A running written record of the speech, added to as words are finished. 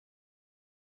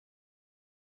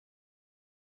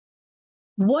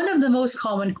One of the most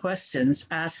common questions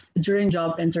asked during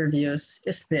job interviews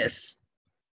is this: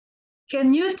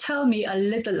 can you tell me a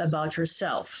little about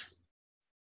yourself?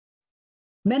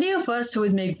 Many of us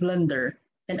would make blunder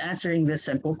in answering this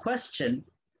simple question,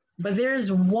 but there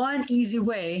is one easy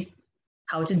way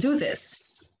how to do this,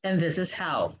 and this is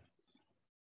how.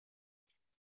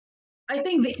 I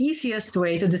think the easiest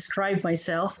way to describe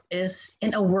myself is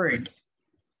in a word: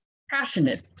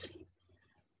 passionate.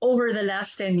 Over the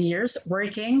last 10 years,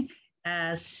 working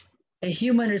as a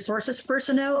human resources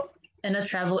personnel and a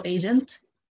travel agent,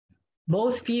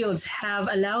 both fields have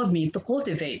allowed me to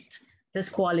cultivate this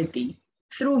quality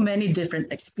through many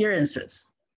different experiences,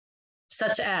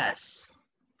 such as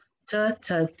t.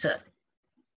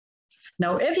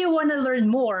 Now, if you want to learn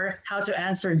more how to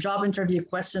answer job interview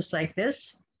questions like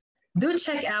this, do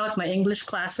check out my English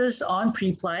classes on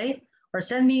Preply or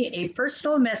send me a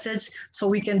personal message so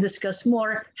we can discuss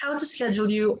more how to schedule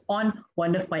you on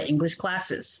one of my English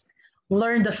classes.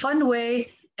 Learn the fun way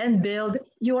and build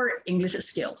your English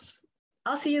skills.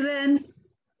 I'll see you then.